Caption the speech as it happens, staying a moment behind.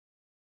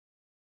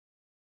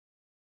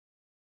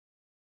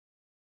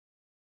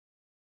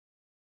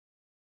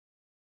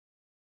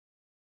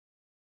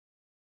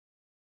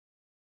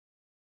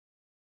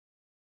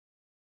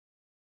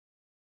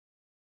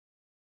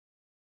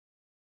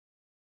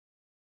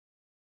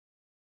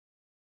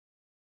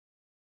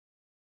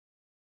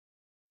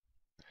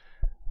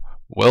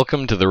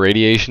Welcome to the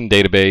Radiation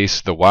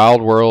Database, the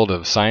wild world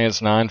of science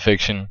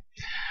nonfiction.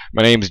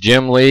 My name is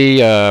Jim Lee,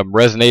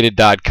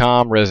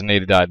 resonated.com,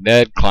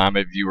 resonated.net,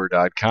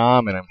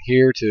 climateviewer.com, and I'm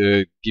here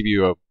to give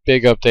you a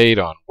big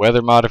update on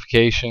weather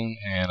modification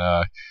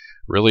and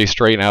really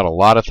straighten out a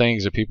lot of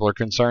things that people are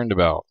concerned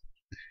about.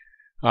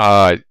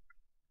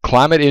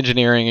 Climate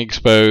Engineering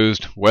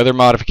Exposed, Weather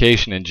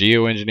Modification and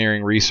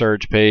Geoengineering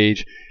Research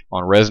page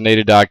on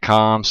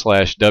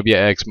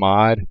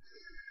resonated.com/WXMod.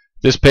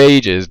 This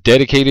page is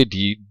dedicated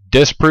to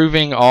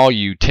disproving all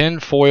you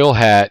tinfoil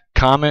hat,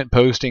 comment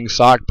posting,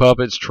 sock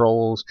puppets,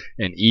 trolls,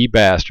 and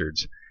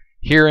e-bastards.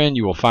 Herein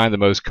you will find the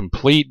most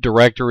complete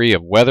directory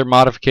of weather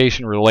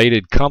modification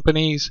related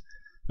companies,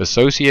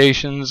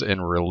 associations,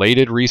 and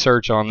related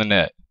research on the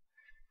net.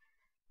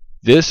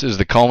 This is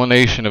the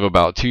culmination of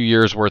about 2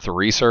 years worth of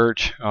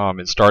research.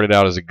 It started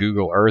out as a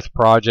Google Earth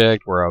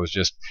project where I was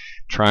just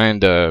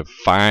trying to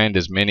find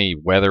as many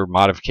weather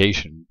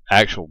modification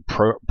actual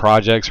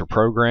projects or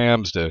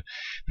programs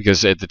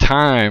because at the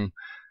time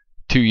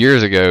 2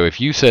 years ago,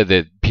 if you said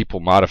that people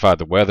modified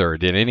the weather or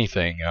did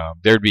anything,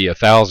 there'd be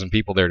 1,000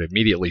 people there to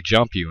immediately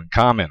jump you and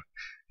comment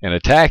and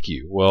attack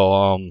you.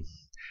 Well,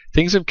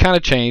 things have kind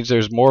of changed.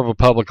 There's more of a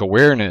public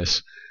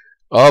awareness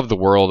of the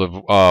world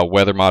of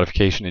weather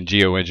modification and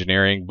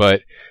geoengineering,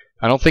 but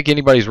I don't think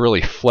anybody's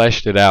really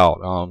fleshed it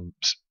out.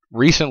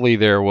 Recently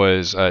there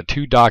was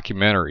 2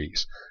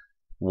 documentaries.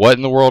 What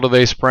in the world are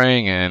they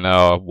spraying, and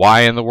why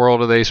in the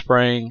world are they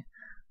spraying?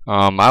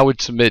 I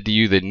would submit to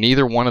you that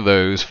neither one of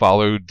those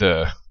followed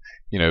the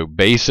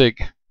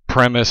basic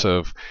premise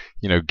of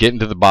getting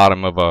to the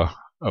bottom of a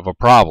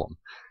problem.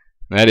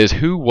 And that is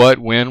who, what,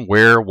 when,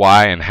 where,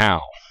 why, and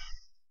how.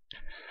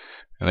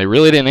 And they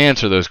really didn't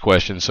answer those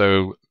questions.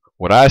 So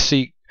what I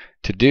seek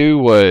to do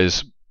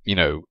was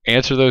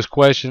answer those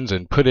questions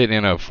and put it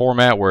in a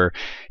format where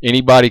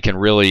anybody can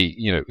really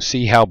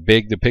see how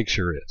big the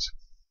picture is.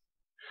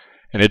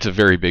 And it's a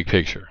very big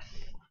picture.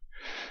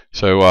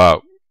 So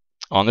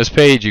on this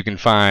page you can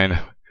find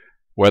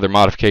weather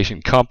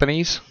modification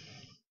companies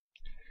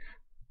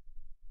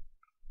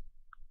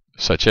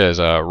such as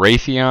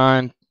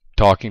Raytheon,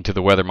 talking to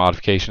the Weather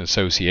Modification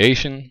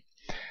Association,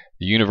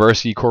 the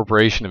University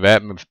Corporation of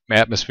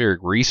Atmospheric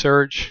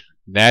Research,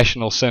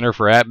 National Center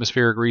for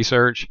Atmospheric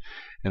Research,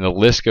 and the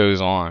list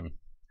goes on.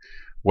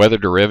 Weather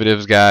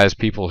derivatives guys,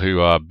 people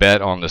who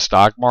bet on the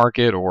stock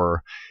market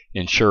or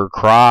insure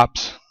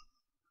crops.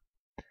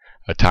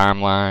 A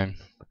timeline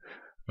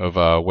of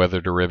weather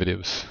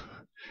derivatives.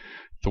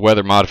 The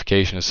Weather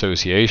Modification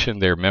Association,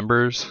 their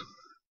members.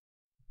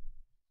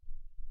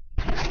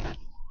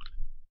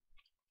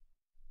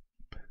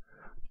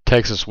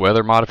 Texas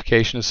Weather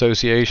Modification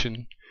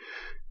Association,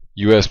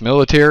 U.S.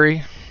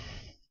 military,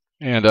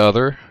 and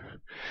other.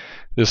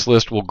 This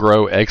list will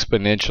grow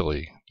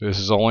exponentially. This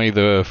is only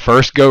the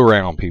first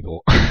go-round,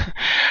 people.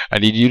 I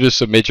need you to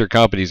submit your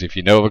companies. If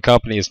you know of a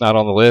company that's not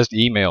on the list,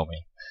 email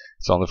me.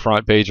 It's on the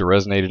front page of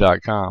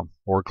resonated.com,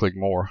 or click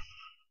more.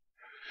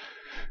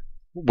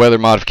 Weather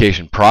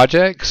modification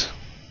projects.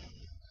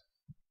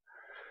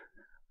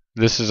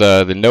 This is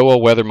the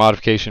NOAA weather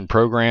modification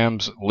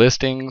programs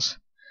listings.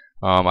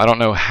 I don't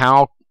know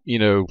how,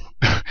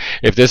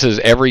 if this is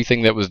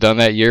everything that was done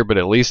that year, but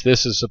at least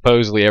this is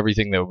supposedly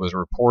everything that was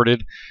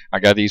reported. I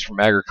got these from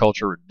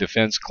Agriculture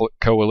Defense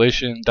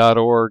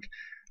Coalition.org,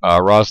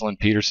 Rosalind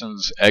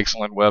Peterson's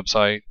excellent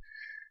website.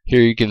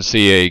 Here you can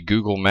see a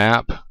Google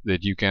map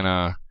that you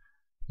can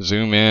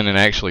zoom in and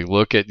actually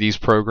look at these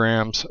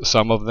programs,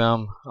 some of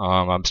them.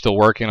 I'm still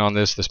working on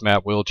this. This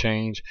map will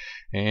change,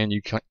 and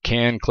you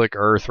can click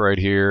Earth right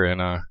here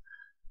and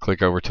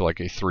click over to like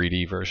a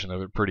 3D version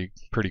of it. Pretty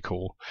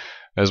cool.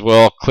 As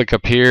well, click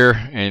up here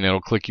and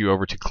it'll click you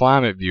over to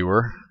Climate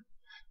Viewer,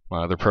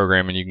 the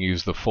program, and you can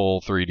use the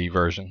full 3D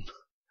version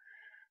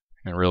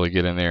and really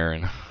get in there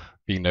and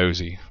be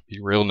nosy, be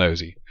real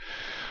nosy.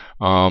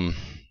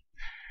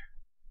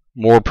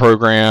 More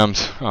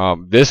programs.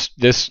 This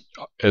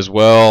as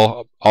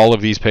well, all of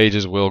these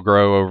pages will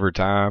grow over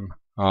time.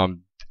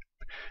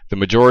 The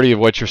majority of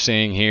what you're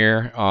seeing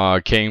here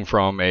came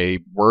from a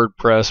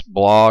WordPress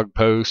blog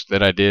post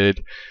that I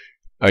did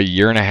a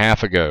year and a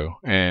half ago,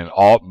 and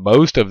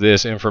most of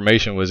this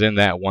information was in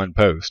that one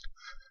post,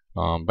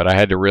 but I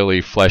had to really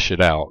flesh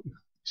it out.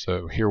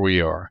 So here we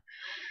are.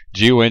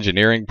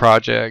 Geoengineering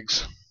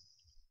projects.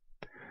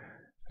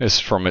 This is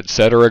from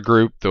Etc.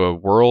 Group, the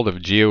world of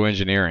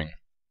geoengineering.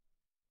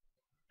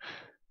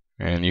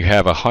 And you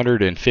have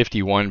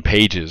 151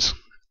 pages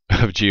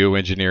of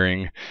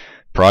geoengineering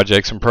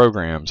projects and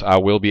programs. I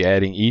will be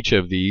adding each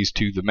of these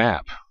to the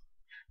map.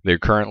 They're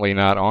currently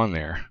not on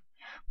there,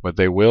 but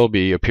they will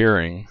be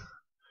appearing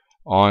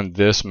on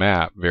this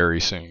map very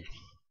soon.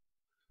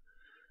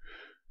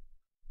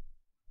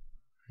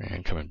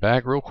 And coming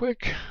back real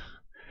quick.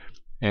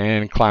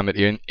 And climate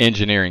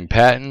engineering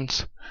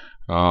patents.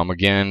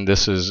 Again,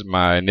 this is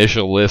my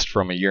initial list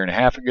from a year and a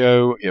half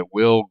ago. It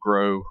will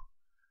grow,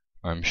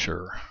 I'm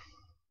sure.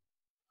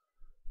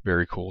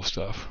 Very cool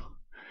stuff.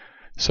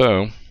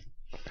 So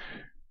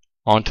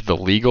On to the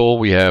legal,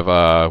 we have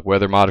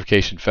weather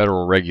modification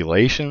federal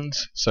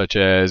regulations, such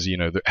as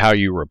how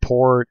you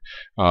report,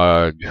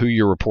 who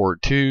you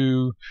report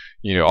to,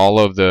 all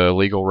of the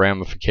legal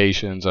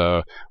ramifications.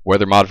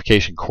 Weather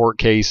modification court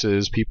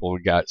cases, people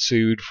who got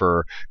sued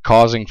for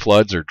causing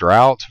floods or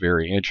droughts.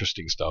 Very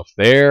interesting stuff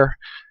there.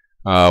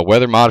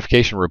 Weather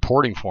modification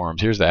reporting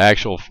forms. Here's the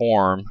actual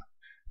form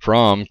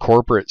from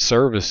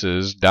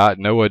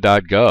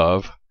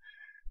corporateservices.noaa.gov,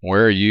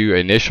 where you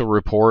initial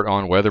report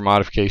on weather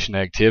modification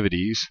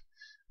activities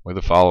with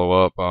a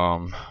follow-up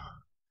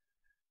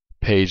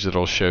page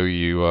that'll show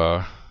you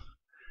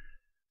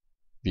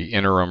the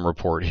interim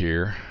report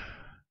here,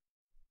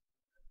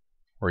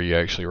 where you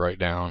actually write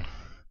down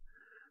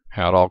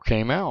how it all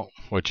came out,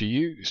 what you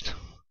used.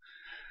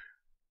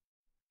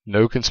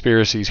 No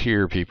conspiracies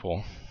here,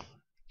 people.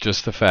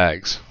 Just the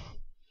facts.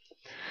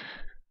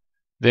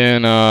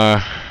 Then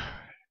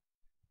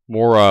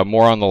more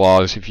on the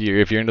laws. If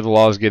you're into the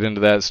laws, get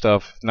into that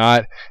stuff. If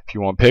not, if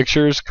you want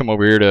pictures, come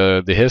over here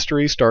to the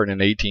history starting in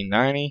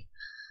 1890.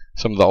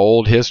 Some of the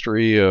old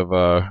history of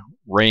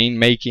rain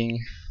making.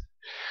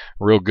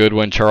 A real good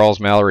one, Charles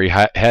Mallory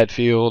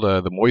Hatfield,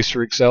 the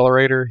moisture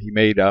accelerator. He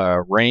made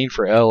rain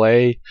for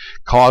LA,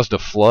 caused a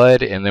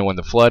flood, and then when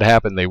the flood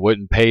happened, they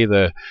wouldn't pay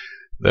the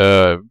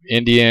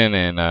Indian,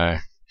 and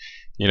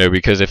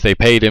because if they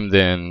paid him,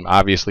 then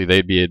obviously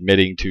they'd be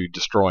admitting to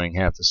destroying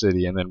half the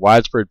city. And then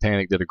Widespread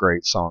Panic did a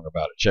great song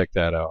about it. Check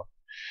that out.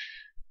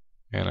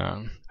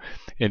 And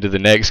into the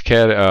next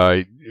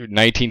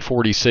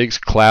 1946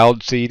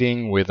 cloud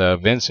seeding with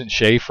Vincent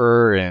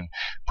Schaefer and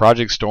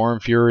Project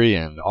Storm Fury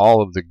and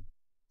all of the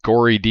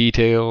gory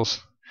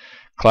details.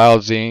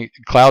 Cloud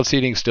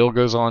seeding still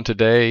goes on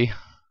today,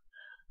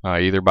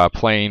 either by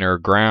plane or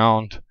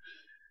ground.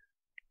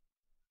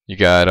 You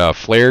got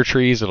flare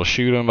trees that'll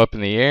shoot them up in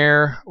the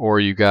air,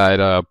 or you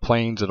got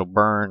planes that'll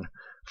burn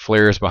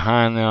flares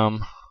behind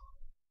them.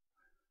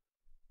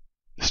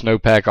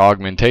 Snowpack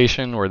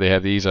augmentation, where they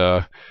have these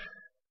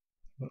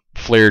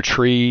flare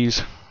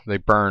trees. They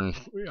burn,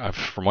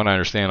 from what I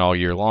understand, all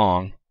year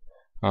long.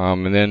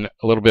 And then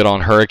a little bit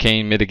on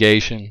hurricane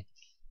mitigation.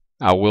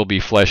 I will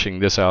be fleshing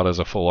this out as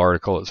a full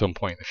article at some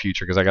point in the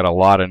future, because I got a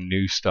lot of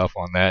new stuff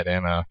on that.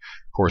 And of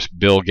course,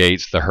 Bill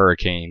Gates, the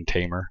hurricane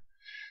tamer.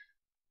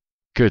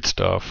 Good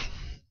stuff.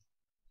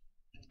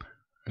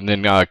 And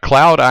then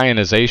cloud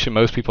ionization.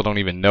 Most people don't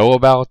even know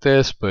about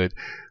this, but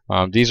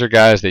these are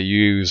guys that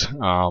use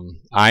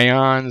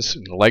ions,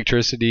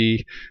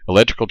 electricity,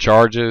 electrical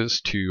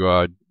charges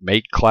to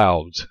make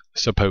clouds,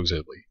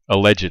 supposedly,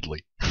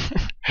 allegedly.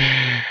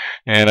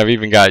 And I've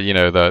even got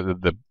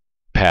the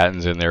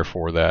patents in there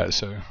for that.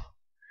 So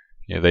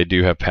they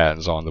do have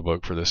patents on the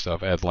book for this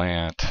stuff.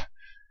 Atlant,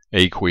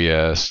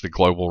 Aqueous, the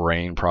Global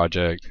Rain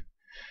Project.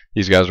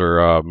 These guys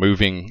are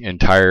moving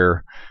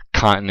entire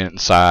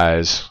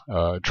continent-size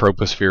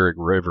tropospheric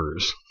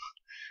rivers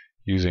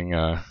using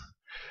a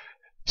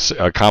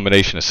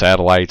combination of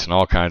satellites and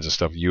all kinds of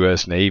stuff.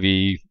 U.S.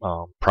 Navy,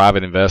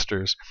 private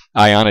investors.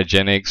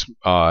 Ionogenics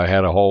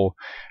had a whole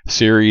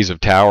series of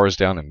towers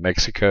down in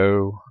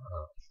Mexico.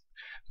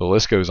 The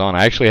list goes on.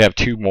 I actually have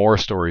 2 more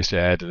stories to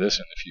add to this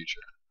in the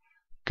future.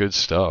 Good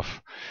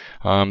stuff.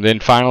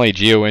 Then finally,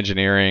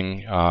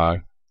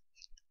 geoengineering.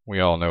 We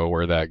all know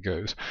where that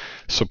goes.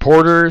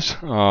 Supporters,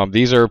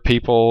 these are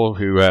people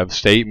who have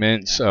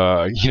statements,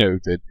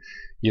 that,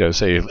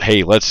 say,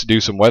 hey, let's do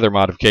some weather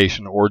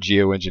modification or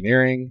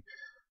geoengineering.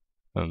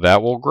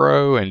 That will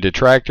grow. And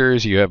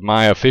detractors, you have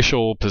my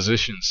official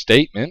position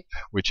statement,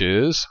 which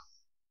is,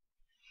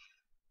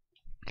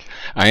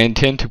 I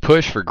intend to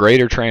push for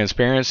greater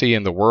transparency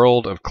in the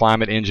world of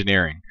climate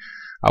engineering.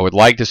 I would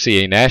like to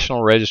see a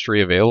national registry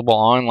available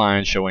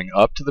online showing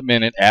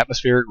up-to-the-minute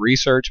atmospheric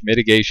research,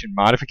 mitigation,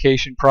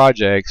 modification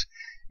projects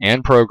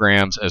and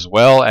programs, as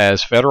well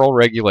as federal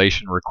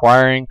regulation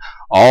requiring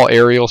all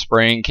aerial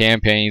spraying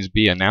campaigns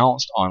be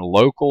announced on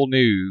local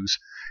news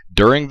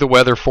during the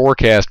weather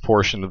forecast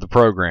portion of the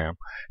program.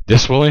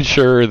 This will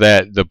ensure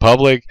that the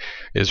public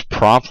is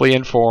promptly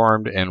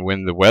informed, and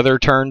when the weather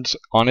turns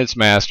on its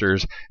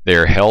masters, they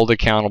are held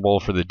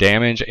accountable for the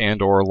damage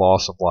and or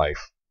loss of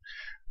life.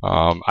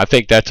 I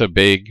think that's a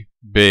big,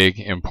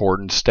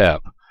 important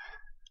step.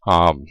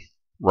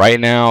 Right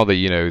now,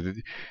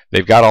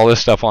 they've got all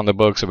this stuff on the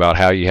books about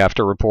how you have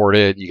to report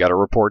it. You got to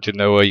report to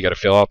NOAA. You got to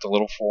fill out the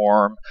little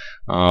form.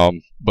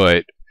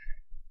 But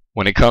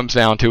when it comes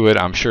down to it,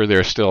 I'm sure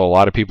there's still a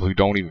lot of people who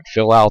don't even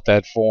fill out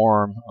that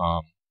form.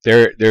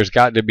 There's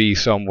got to be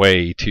some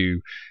way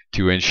to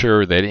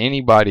ensure that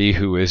anybody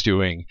who is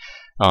doing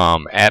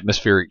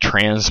atmospheric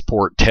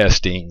transport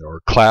testing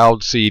or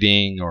cloud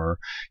seeding or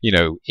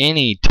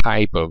any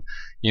type of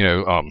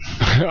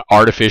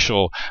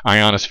artificial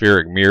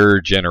ionospheric mirror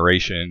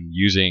generation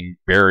using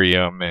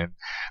barium and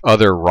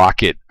other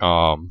rocket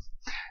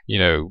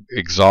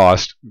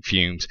exhaust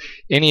fumes,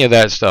 any of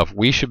that stuff,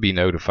 we should be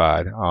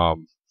notified.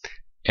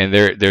 And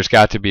there's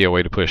got to be a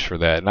way to push for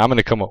that. And I'm going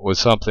to come up with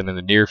something in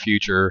the near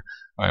future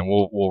and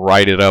we'll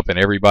write it up, and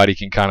everybody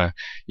can kind of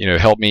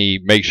help me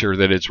make sure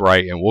that it's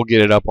right, and we'll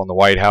get it up on the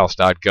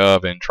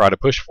whitehouse.gov and try to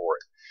push for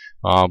it.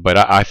 But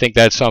I think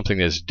that's something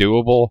that's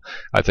doable.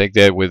 I think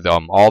that with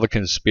all the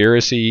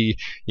conspiracy,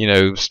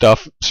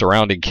 stuff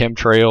surrounding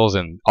chemtrails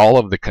and all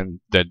of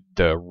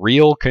the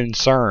real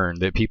concern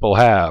that people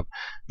have,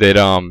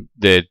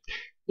 that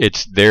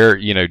it's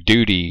their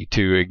duty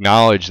to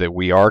acknowledge that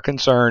we are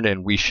concerned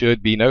and we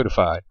should be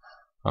notified.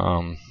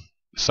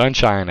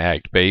 Sunshine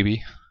Act,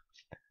 baby.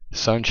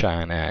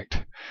 Sunshine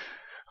Act.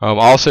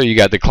 Also, you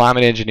got the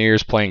climate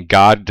engineers playing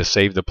God to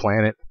save the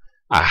planet.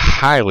 I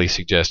highly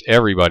suggest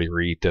everybody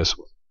read this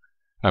one.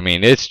 I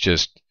mean, this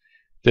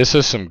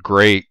is some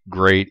great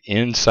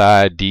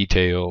inside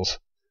details.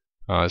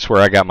 It's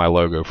where I got my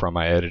logo from.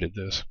 I edited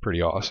this.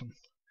 Pretty awesome.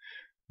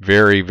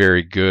 Very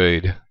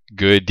good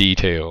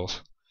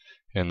details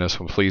in this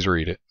one. Please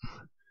read it.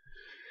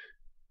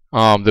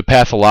 The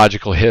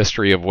pathological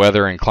history of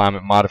weather and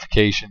climate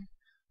modification.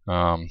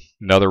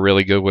 Another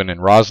really good one.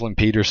 And Rosalind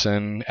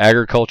Peterson,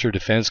 Agriculture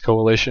Defense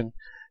Coalition.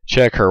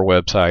 Check her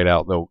website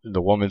out.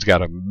 The woman's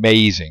got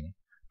amazing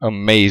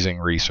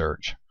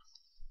research.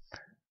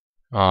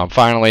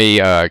 Finally,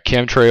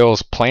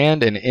 chemtrails,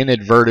 planned and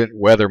inadvertent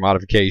weather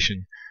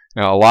modification.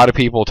 Now, a lot of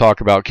people talk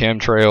about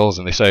chemtrails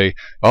and they say,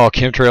 oh,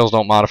 chemtrails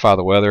don't modify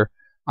the weather.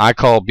 I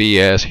call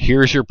BS.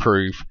 Here's your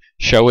proof.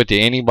 Show it to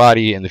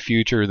anybody in the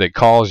future that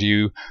calls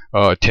you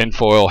a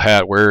tinfoil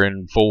hat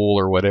wearing fool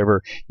or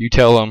whatever. You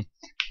tell them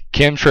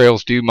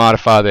chemtrails do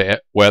modify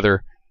the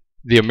weather.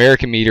 The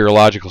American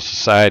Meteorological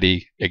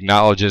Society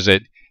acknowledges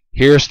it.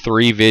 Here's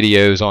 3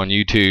 videos on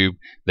YouTube.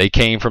 They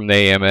came from the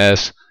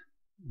AMS.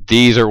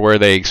 These are where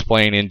they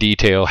explain in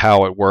detail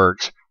how it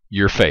works.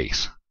 Your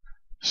face.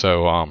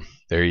 So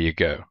there you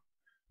go.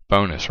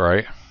 Bonus,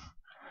 right?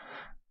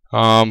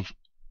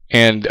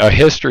 And a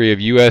history of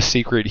U.S.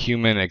 secret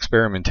human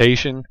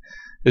experimentation.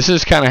 This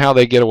is kind of how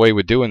they get away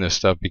with doing this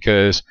stuff,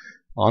 because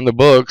on the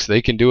books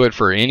they can do it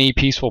for any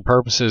peaceful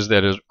purposes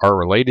that are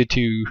related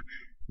to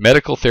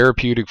medical,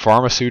 therapeutic,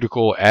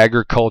 pharmaceutical,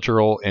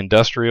 agricultural,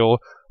 industrial,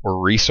 or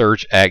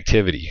research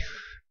activity.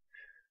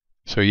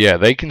 So yeah,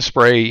 they can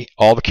spray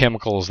all the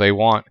chemicals they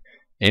want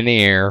in the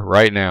air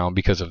right now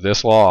because of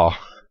this law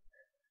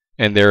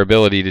and their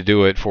ability to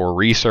do it for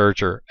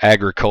research or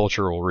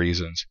agricultural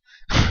reasons.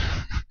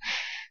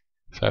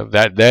 So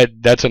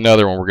that's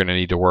another one we're going to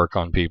need to work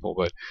on, people.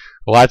 But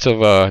lots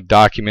of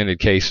documented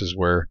cases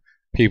where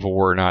people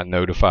were not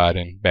notified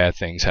and bad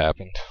things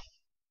happened.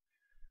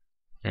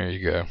 There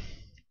you go.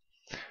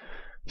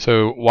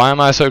 So why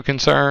am I so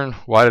concerned?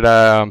 Why did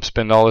I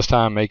spend all this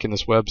time making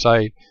this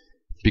website?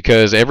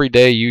 Because every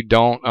day you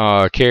don't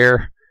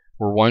care,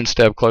 we're one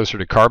step closer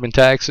to carbon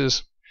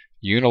taxes,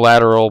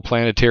 unilateral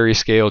planetary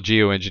scale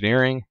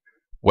geoengineering,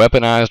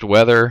 weaponized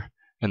weather,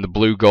 and the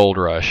blue gold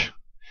rush.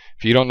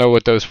 If you don't know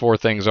what those 4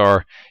 things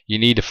are, you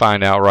need to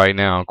find out right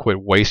now and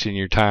quit wasting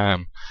your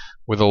time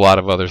with a lot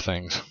of other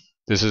things.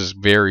 This is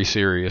very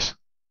serious,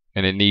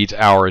 and it needs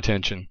our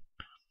attention.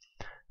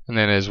 And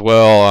then as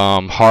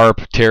well,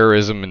 HAARP,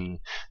 terrorism, and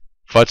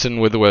futzing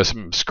with the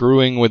weather,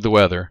 screwing with the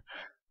weather.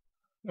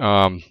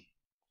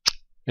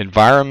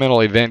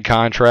 Environmental event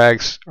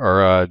contracts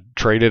are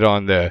traded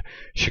on the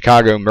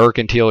Chicago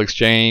Mercantile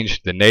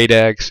Exchange, the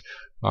NADEX.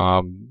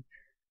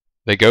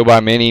 They go by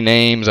many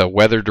names,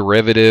 weather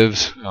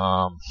derivatives.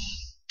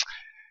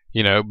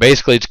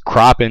 Basically it's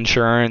crop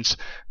insurance,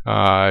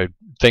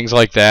 things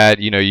like that.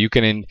 You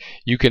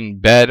can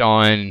bet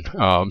on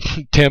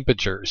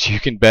temperatures. You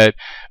can bet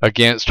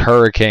against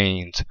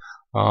hurricanes.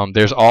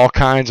 There's all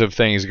kinds of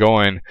things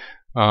going.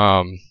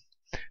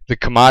 The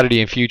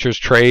Commodity and Futures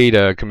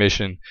Trade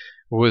Commission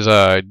was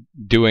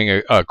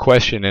doing a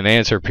question and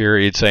answer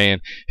period saying,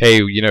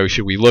 hey,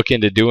 should we look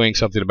into doing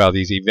something about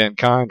these event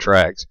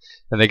contracts?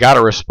 And they got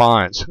a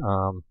response.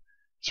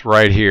 It's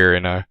right here,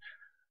 and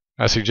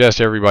I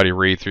suggest everybody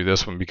read through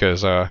this one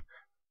because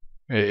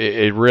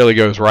it really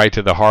goes right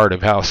to the heart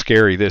of how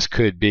scary this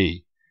could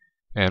be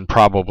and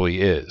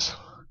probably is.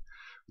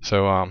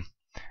 So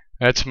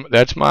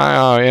that's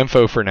my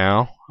info for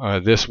now.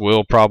 This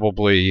will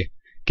probably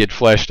get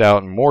fleshed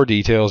out in more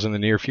details in the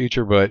near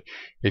future, but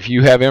if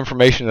you have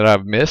information that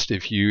I've missed,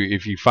 if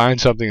you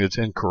find something that's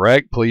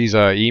incorrect, please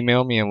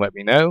email me and let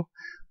me know.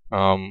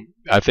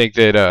 I think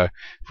that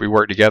if we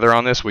work together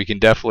on this, we can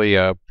definitely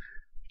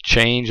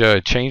change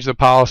the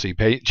policy,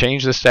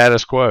 change the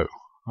status quo.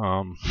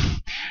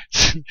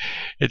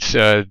 It's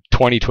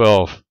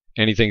 2012.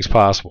 Anything's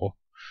possible.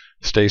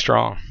 Stay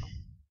strong.